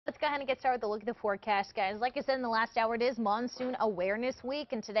go ahead and get started with a look at the forecast, guys. Like I said in the last hour, it is Monsoon Awareness Week,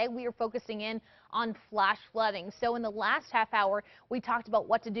 and today we are focusing in on flash flooding. So in the last half hour, we talked about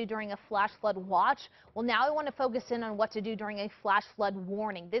what to do during a flash flood watch. Well, now I want to focus in on what to do during a flash flood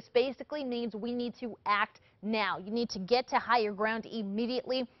warning. This basically means we need to act now. You need to get to higher ground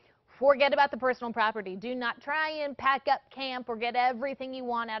immediately. Forget about the personal property. Do not try and pack up camp or get everything you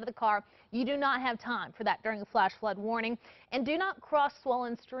want out of the car. You do not have time for that during a flash flood warning. And do not cross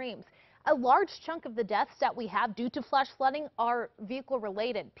swollen streams. A large chunk of the deaths that we have due to flash flooding are vehicle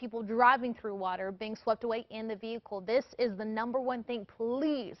related. People driving through water, being swept away in the vehicle. This is the #1 thing.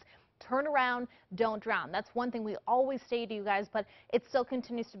 Please turn around, don't drown. That's one thing we always say to you guys, but it still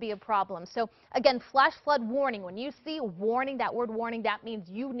continues to be a problem. So again, flash flood warning. When you see warning, that word warning, that means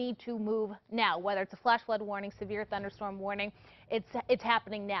you need to move now. Whether it's a flash flood warning, severe thunderstorm warning, it's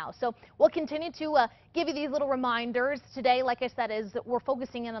happening now. So we'll continue to give you these little reminders today. Like I said, we're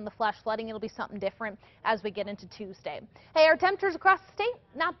focusing in on the flash flooding. It'll be something different as we get into Tuesday. Hey, our temperatures across the state,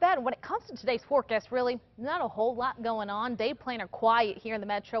 not bad. When it comes to today's forecast, really not a whole lot going on. Day planner quiet here in the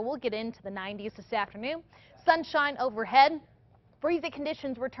metro. We'll get into the 90s this afternoon. Sunshine overhead. Breezy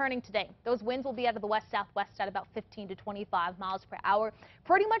conditions returning today. Those winds will be out of the west-southwest at about 15 to 25 miles per hour.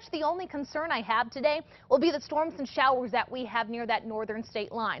 Pretty much the only concern I have today will be the storms and showers that we have near that northern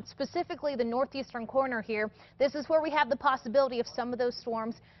state line, specifically the northeastern corner here. This is where we have the possibility of some of those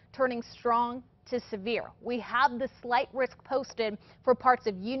storms turning strong to severe. We have the slight risk posted for parts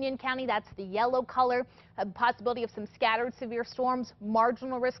of Union County. That's the yellow color. A possibility of some scattered severe storms.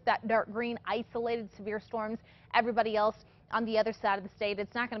 Marginal risk, that dark green, isolated severe storms. Everybody else on the other side of the state,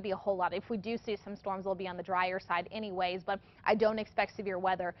 it's not going to be a whole lot. If we do see some storms, they'll be on the drier side anyways, but I don't expect severe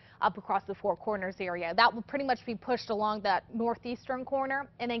weather up across the Four Corners area. That will pretty much be pushed along that northeastern corner,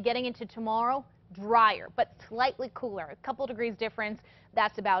 and then getting into tomorrow, drier, but slightly cooler. A couple degrees difference,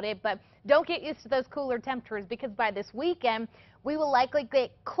 that's about it. But don't get used to those cooler temperatures, because by this weekend, we will likely get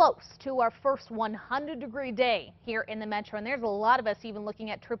close to our first 100-degree day here in the metro. And there's a lot of us even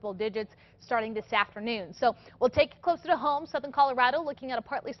looking at triple digits starting this afternoon. So we'll take it closer to home. Southern Colorado looking at a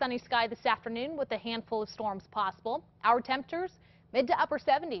partly sunny sky this afternoon with a handful of storms possible. Our temperatures, mid to upper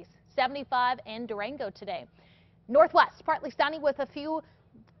 70s, 75 in Durango today. Northwest, partly sunny with a few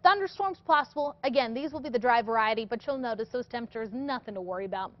thunderstorms possible. Again, these will be the dry variety, but you'll notice those temperatures, nothing to worry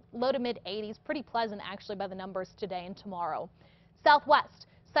about. Low to mid 80s, pretty pleasant actually by the numbers today and tomorrow. Southwest,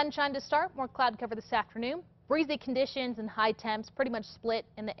 sunshine to start, more cloud cover this afternoon. Breezy conditions and high temps, pretty much split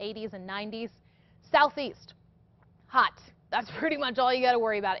in the 80s and 90s. Southeast, hot. That's pretty much all you got to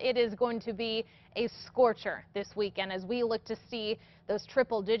worry about. It is going to be a scorcher this weekend as we look to see those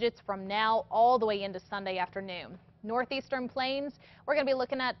triple digits from now all the way into Sunday afternoon. Northeastern plains, we're going to be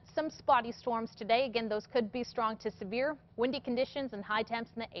looking at some spotty storms today. Again, those could be strong to severe. Windy conditions and high temps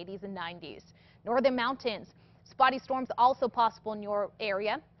in the 80s and 90s. Northern mountains, spotty storms also possible in your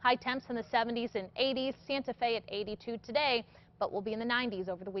area. High temps in the 70s and 80s. Santa Fe at 82 today, but we'll be in the 90s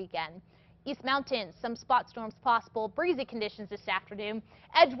over the weekend. East Mountains, some spot storms possible. Breezy conditions this afternoon.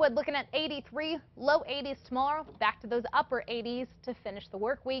 Edgewood looking at 83, low 80s tomorrow. Back to those upper 80s to finish the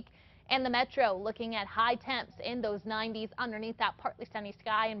work week. And the metro looking at high temps in those 90s underneath that partly sunny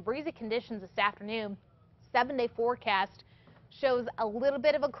sky and breezy conditions this afternoon. 7-day forecast shows a little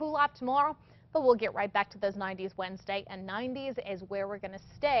bit of a cool off tomorrow, but we'll get right back to those 90s Wednesday, and 90s is where we're going to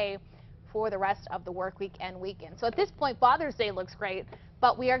stay for the rest of the work week and weekend. So at this point, Father's Day looks great,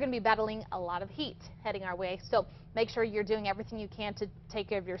 but we are going to be battling a lot of heat heading our way. So make sure you're doing everything you can to take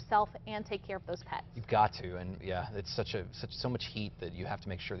care of yourself and take care of those pets. You've got to, and yeah, it's so much heat that you have to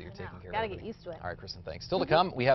make sure that you're taking care of. Got to get used to it. All right, Kristen, thanks. Still to come, we have